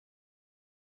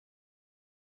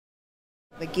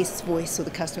The guest's voice or the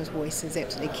customer's voice is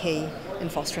absolutely key in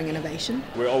fostering innovation.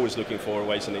 We're always looking for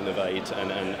ways to innovate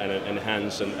and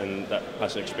enhance and that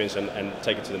passenger experience and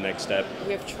take it to the next step.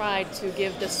 We have tried to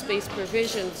give the space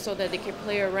provision so that they can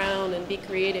play around and be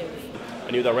creative.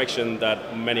 A new direction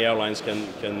that many airlines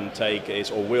can take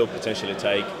is, or will potentially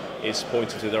take, is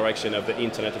pointing to the direction of the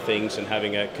Internet of Things and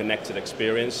having a connected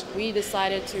experience. We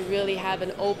decided to really have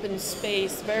an open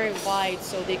space, very wide,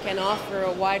 so they can offer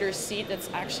a wider seat that's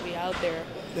actually out there.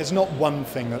 There's not one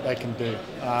thing that they can do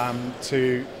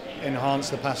to enhance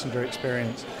the passenger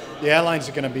experience. The airlines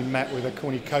are going to be met with a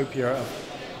cornucopia of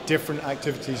different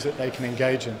activities that they can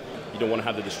engage in. You don't want to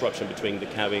have the disruption between the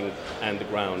cabin and the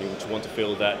ground. You want to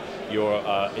feel that you're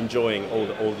enjoying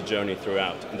all the journey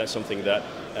throughout, and that's something that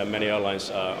many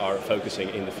airlines are focusing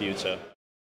in the future.